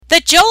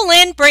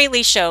JoLynn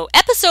Braley Show,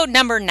 episode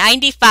number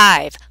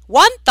 95,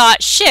 One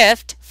Thought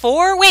Shift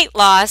for Weight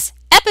Loss,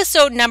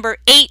 episode number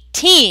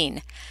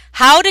 18,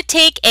 How to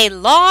Take a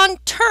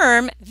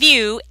Long-Term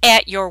View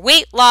at Your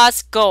Weight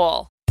Loss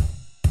Goal.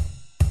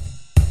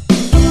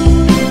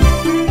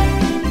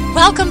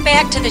 Welcome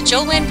back to the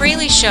JoLynn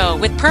Braley Show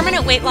with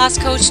permanent weight loss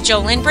coach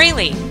JoLynn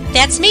Braley.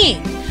 That's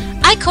me.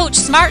 I coach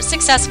smart,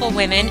 successful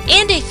women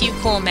and a few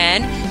cool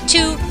men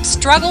to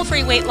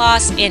struggle-free weight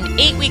loss in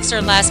 8 weeks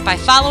or less by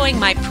following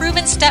my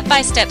proven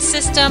step-by-step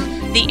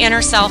system, the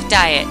Inner Self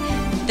Diet.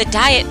 The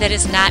diet that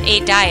is not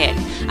a diet.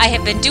 I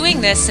have been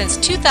doing this since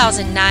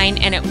 2009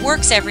 and it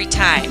works every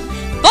time.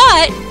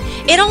 But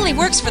it only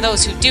works for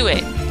those who do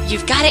it.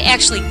 You've got to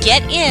actually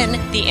get in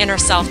the Inner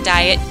Self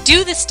Diet,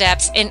 do the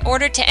steps in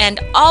order to end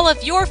all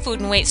of your food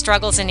and weight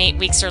struggles in 8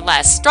 weeks or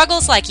less.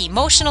 Struggles like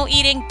emotional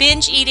eating,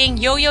 binge eating,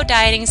 yo-yo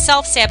dieting,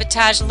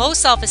 self-sabotage, low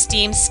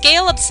self-esteem,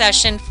 scale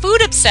obsession,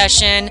 food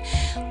obsession,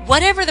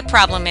 whatever the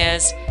problem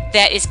is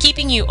that is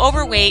keeping you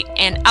overweight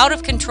and out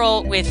of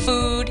control with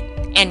food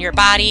and your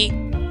body.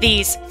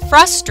 These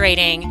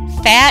frustrating,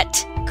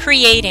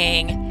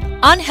 fat-creating,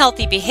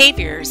 unhealthy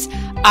behaviors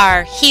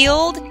are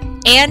healed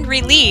and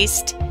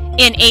released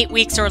in 8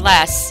 weeks or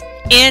less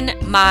in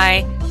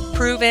my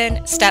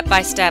proven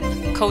step-by-step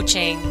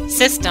coaching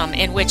system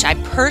in which I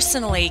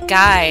personally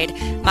guide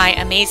my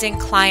amazing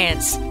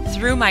clients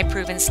through my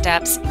proven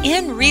steps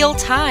in real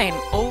time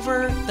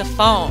over the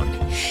phone.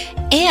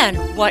 And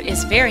what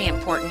is very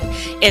important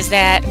is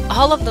that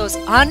all of those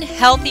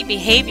unhealthy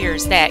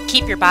behaviors that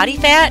keep your body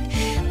fat,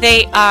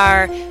 they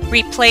are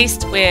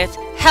replaced with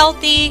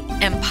healthy,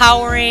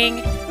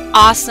 empowering,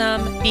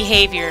 awesome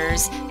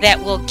behaviors that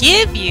will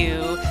give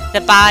you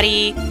the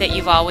body that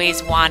you've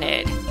always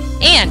wanted.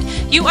 And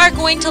you are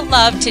going to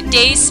love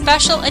today's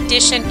special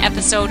edition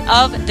episode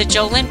of the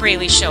JoLynn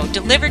Braley Show,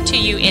 delivered to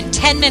you in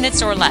 10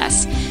 minutes or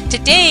less.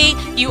 Today,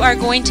 you are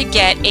going to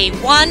get a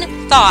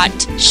one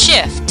thought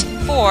shift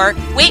for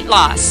weight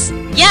loss.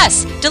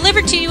 Yes,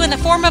 delivered to you in the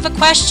form of a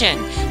question.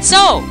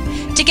 So,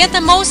 to get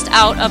the most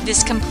out of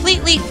this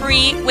completely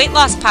free weight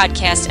loss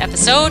podcast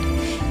episode,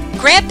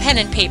 grab pen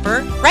and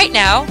paper right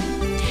now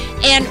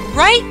and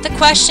write the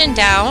question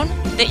down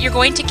that you're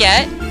going to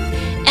get,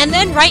 and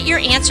then write your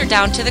answer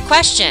down to the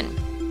question.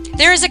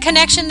 There is a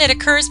connection that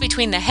occurs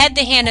between the head,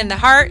 the hand, and the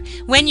heart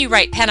when you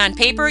write pen on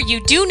paper. You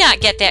do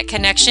not get that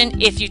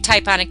connection if you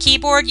type on a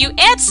keyboard. You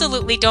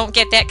absolutely don't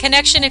get that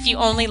connection if you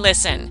only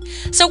listen.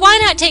 So why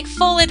not take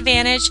full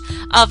advantage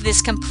of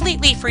this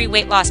completely free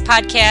weight loss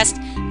podcast?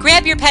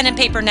 Grab your pen and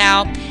paper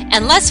now,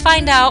 and let's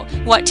find out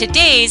what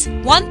today's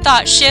one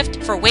thought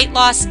shift for weight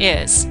loss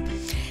is.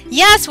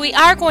 Yes, we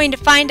are going to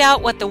find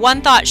out what the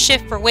one thought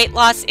shift for weight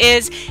loss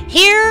is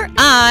here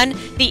on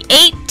the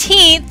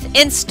 18th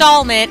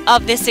installment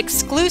of this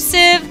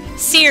exclusive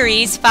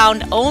series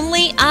found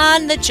only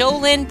on the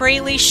JoLynn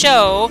Braley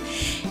Show.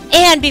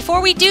 And before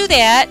we do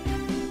that,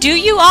 do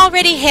you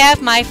already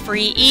have my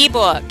free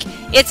ebook?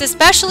 It's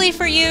especially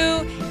for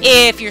you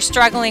if you're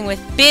struggling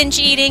with binge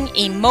eating,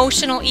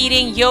 emotional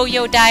eating,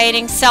 yo-yo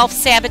dieting,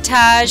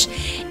 self-sabotage,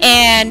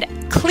 and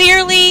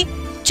clearly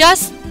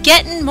just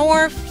getting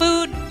more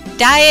food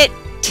diet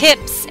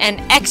tips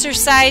and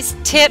exercise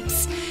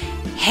tips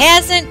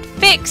hasn't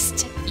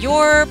fixed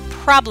your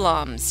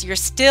problems. You're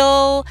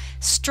still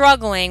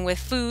struggling with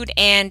food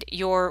and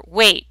your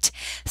weight.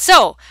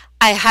 So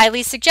I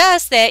highly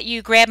suggest that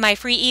you grab my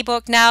free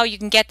ebook now. You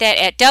can get that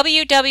at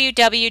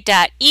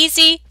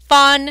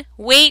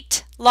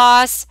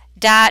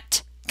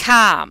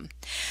www.easyfunweightloss.com.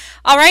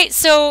 All right,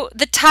 so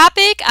the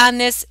topic on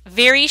this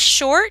very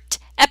short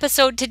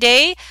episode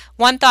today,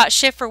 One Thought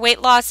Shift for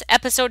Weight Loss,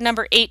 episode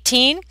number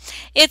 18.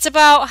 It's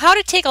about how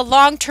to take a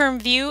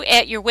long-term view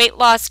at your weight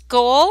loss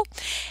goal.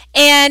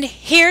 And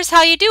here's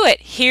how you do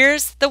it.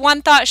 Here's the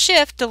one thought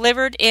shift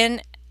delivered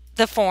in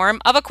the form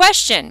of a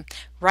question.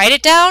 Write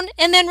it down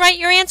and then write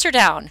your answer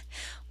down.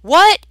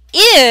 What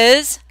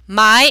is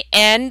my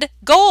end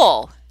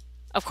goal?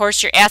 Of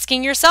course, you're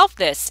asking yourself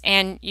this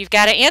and you've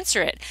got to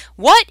answer it.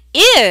 What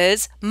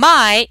is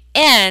my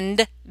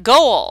end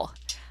goal?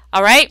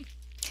 All right.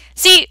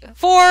 See,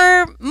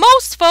 for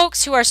most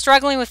folks who are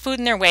struggling with food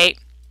and their weight,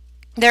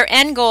 their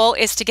end goal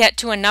is to get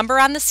to a number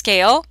on the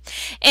scale,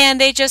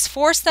 and they just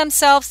force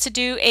themselves to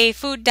do a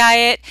food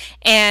diet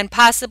and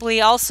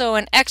possibly also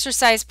an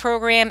exercise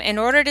program in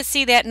order to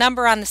see that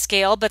number on the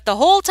scale. But the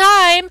whole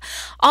time,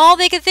 all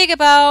they can think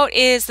about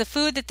is the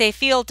food that they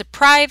feel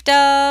deprived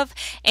of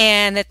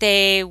and that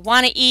they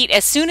want to eat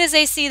as soon as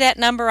they see that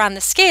number on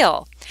the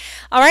scale.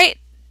 All right?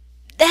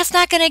 That's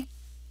not going to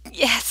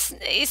Yes,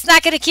 it's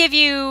not going to give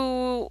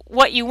you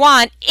what you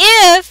want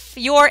if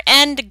your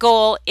end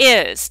goal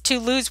is to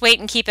lose weight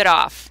and keep it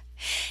off.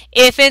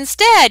 If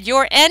instead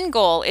your end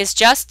goal is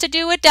just to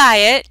do a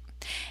diet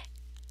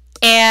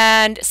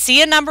and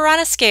see a number on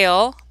a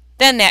scale,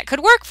 then that could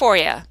work for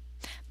you.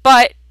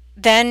 But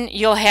then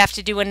you'll have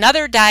to do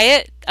another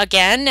diet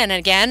again and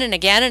again and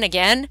again and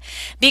again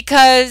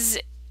because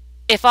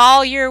if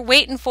all you're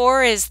waiting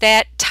for is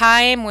that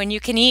time when you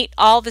can eat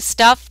all the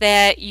stuff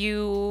that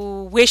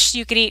you wish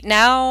you could eat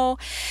now,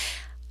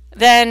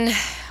 then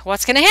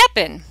what's going to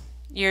happen?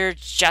 You're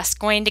just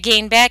going to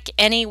gain back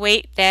any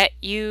weight that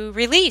you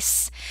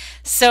release.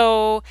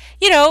 So,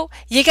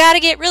 you got to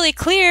get really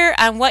clear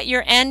on what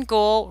your end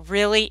goal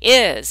really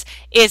is.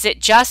 Is it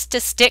just to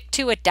stick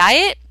to a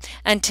diet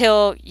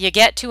until you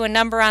get to a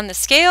number on the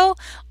scale?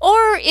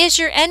 Or is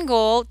your end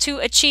goal to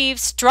achieve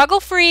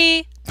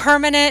struggle-free,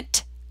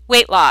 permanent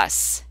weight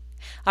loss?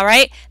 All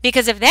right?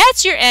 Because if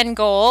that's your end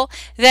goal,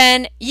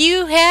 then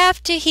you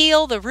have to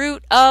heal the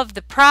root of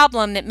the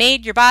problem that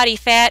made your body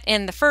fat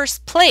in the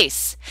first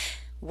place.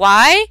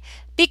 Why?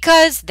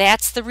 Because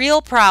that's the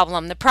real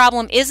problem. The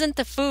problem isn't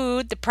the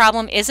food. The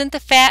problem isn't the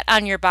fat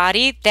on your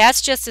body.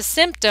 That's just a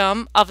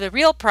symptom of the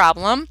real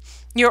problem.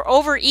 You're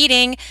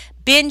overeating,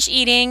 binge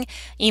eating,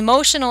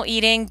 emotional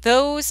eating.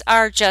 Those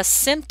are just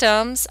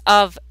symptoms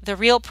of the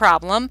real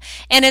problem.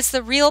 And it's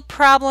the real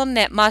problem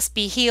that must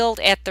be healed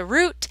at the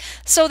root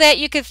so that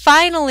you could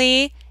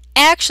finally,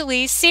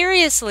 actually,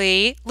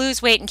 seriously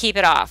lose weight and keep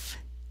it off.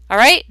 All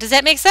right? Does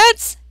that make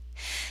sense?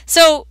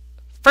 So,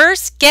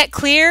 first, get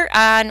clear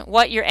on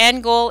what your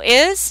end goal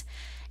is,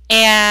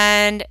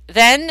 and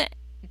then,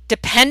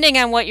 depending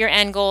on what your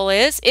end goal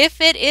is, if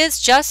it is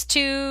just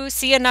to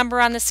see a number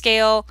on the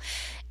scale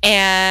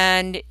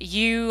and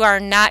you are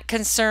not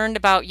concerned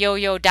about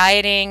yo-yo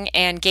dieting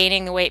and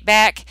gaining the weight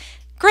back,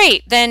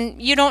 great, then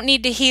you don't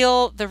need to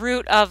heal the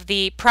root of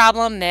the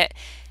problem that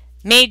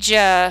made you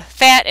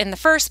fat in the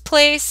first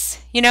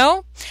place,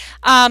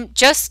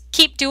 just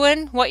keep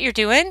doing what you're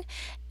doing,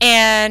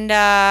 and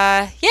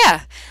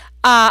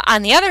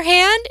on the other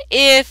hand,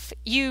 if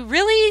you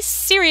really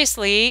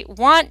seriously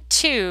want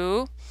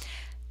to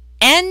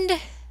end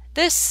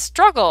this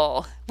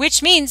struggle,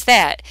 which means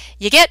that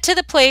you get to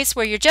the place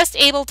where you're just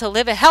able to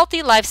live a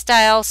healthy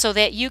lifestyle so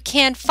that you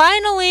can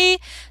finally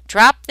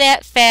drop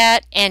that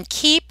fat and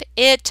keep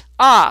it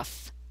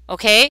off,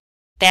 okay?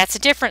 That's a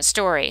different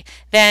story.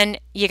 Then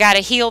you got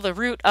to heal the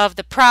root of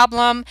the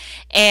problem,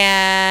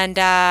 and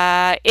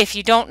if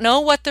you don't know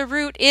what the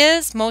root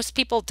is, most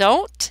people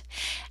don't.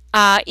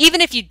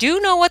 Even if you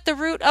do know what the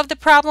root of the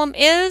problem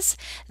is,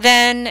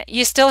 then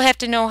you still have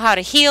to know how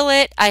to heal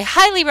it. I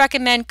highly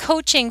recommend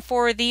coaching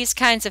for these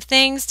kinds of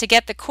things to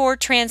get the core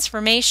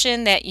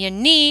transformation that you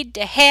need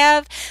to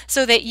have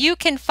so that you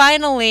can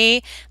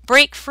finally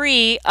break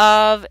free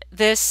of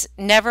this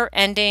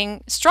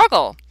never-ending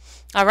struggle.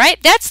 All right,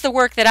 that's the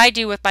work that I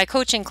do with my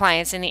coaching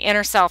clients in the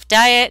Inner Self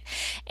Diet,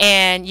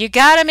 and you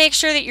got to make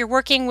sure that you're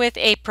working with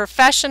a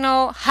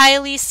professional,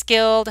 highly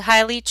skilled,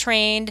 highly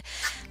trained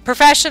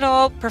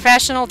professional,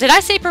 did I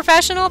say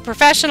professional?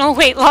 Professional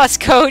weight loss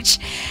coach,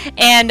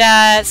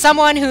 and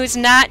someone who's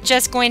not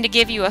just going to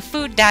give you a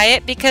food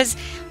diet, because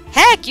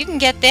heck, you can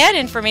get that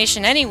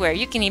information anywhere.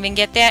 You can even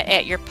get that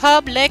at your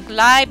public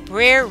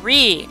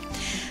library.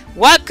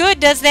 What good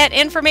does that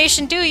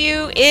information do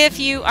you if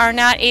you are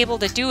not able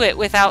to do it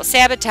without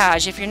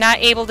sabotage, if you're not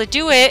able to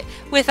do it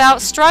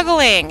without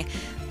struggling?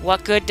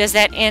 What good does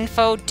that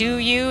info do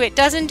you? It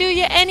doesn't do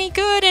you any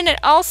good, and it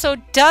also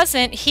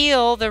doesn't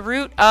heal the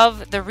root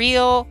of the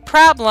real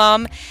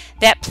problem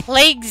that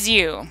plagues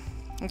you.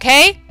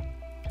 Okay?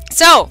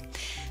 So,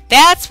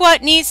 that's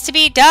what needs to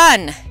be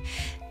done.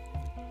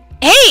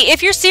 Hey,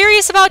 if you're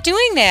serious about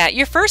doing that,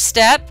 your first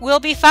step will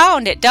be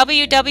found at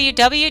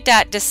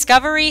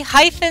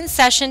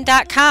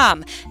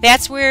www.discovery-session.com.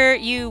 That's where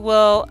you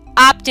will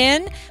opt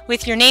in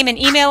with your name and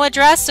email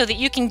address so that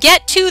you can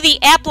get to the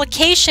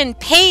application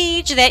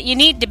page that you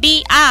need to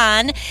be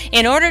on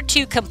in order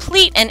to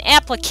complete an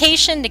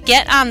application to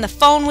get on the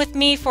phone with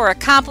me for a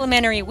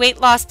complimentary weight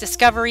loss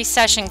discovery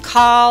session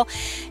call.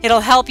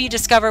 It'll help you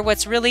discover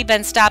what's really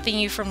been stopping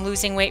you from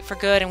losing weight for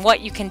good and what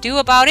you can do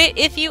about it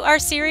if you are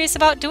serious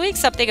about doing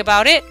something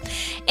about it.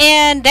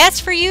 And that's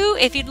for you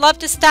if you'd love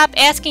to stop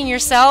asking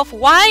yourself,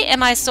 why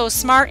am I so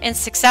smart and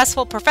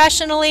successful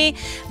professionally,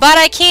 but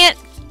I can't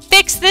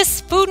fix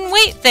this food and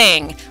weight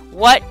thing?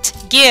 What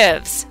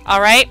gives?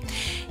 All right.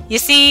 You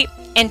see,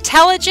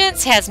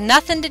 intelligence has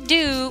nothing to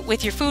do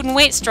with your food and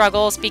weight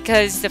struggles,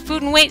 because the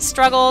food and weight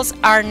struggles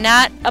are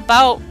not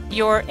about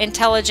your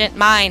intelligent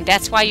mind.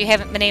 That's why you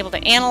haven't been able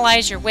to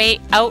analyze your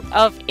weight out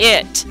of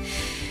it.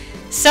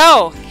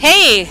 So,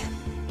 hey,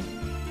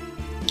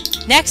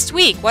 next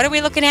week, what are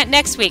we looking at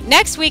next week?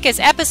 Next week is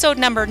episode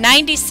number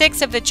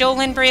 96 of the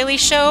JoLynn Braley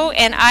Show,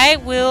 and I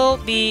will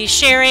be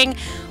sharing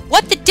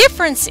what the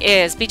difference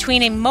is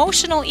between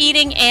emotional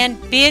eating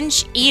and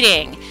binge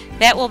eating.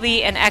 That will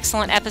be an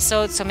excellent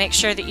episode, so make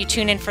sure that you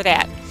tune in for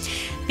that.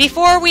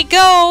 Before we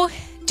go,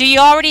 do you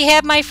already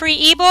have my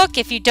free ebook?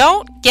 If you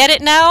don't, get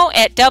it now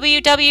at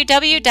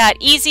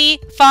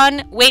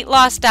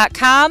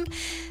www.easyfunweightloss.com.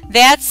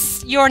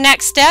 That's your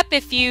next step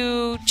if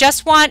you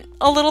just want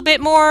a little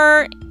bit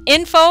more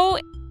info.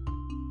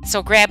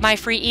 So grab my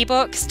free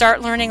ebook,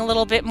 start learning a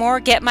little bit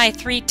more, get my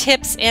 3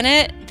 tips in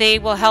it. They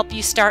will help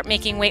you start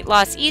making weight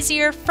loss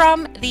easier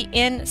from the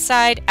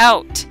inside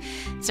out.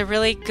 It's a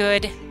really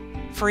good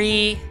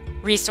free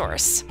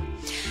resource.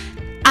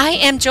 I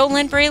am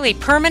JoLynn Braley,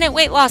 permanent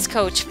weight loss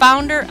coach,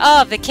 founder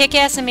of the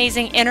Kick-Ass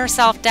Amazing Inner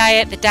Self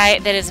Diet, the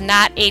diet that is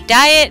not a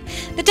diet,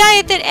 the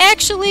diet that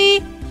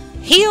actually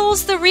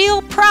heals the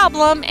real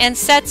problem and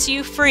sets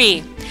you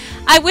free.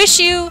 I wish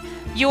you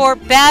your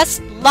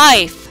best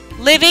life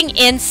living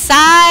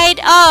inside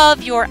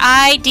of your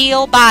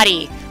ideal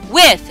body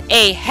with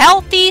a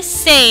healthy,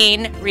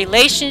 sane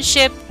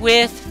relationship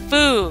with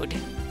food.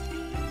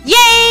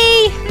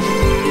 Yay!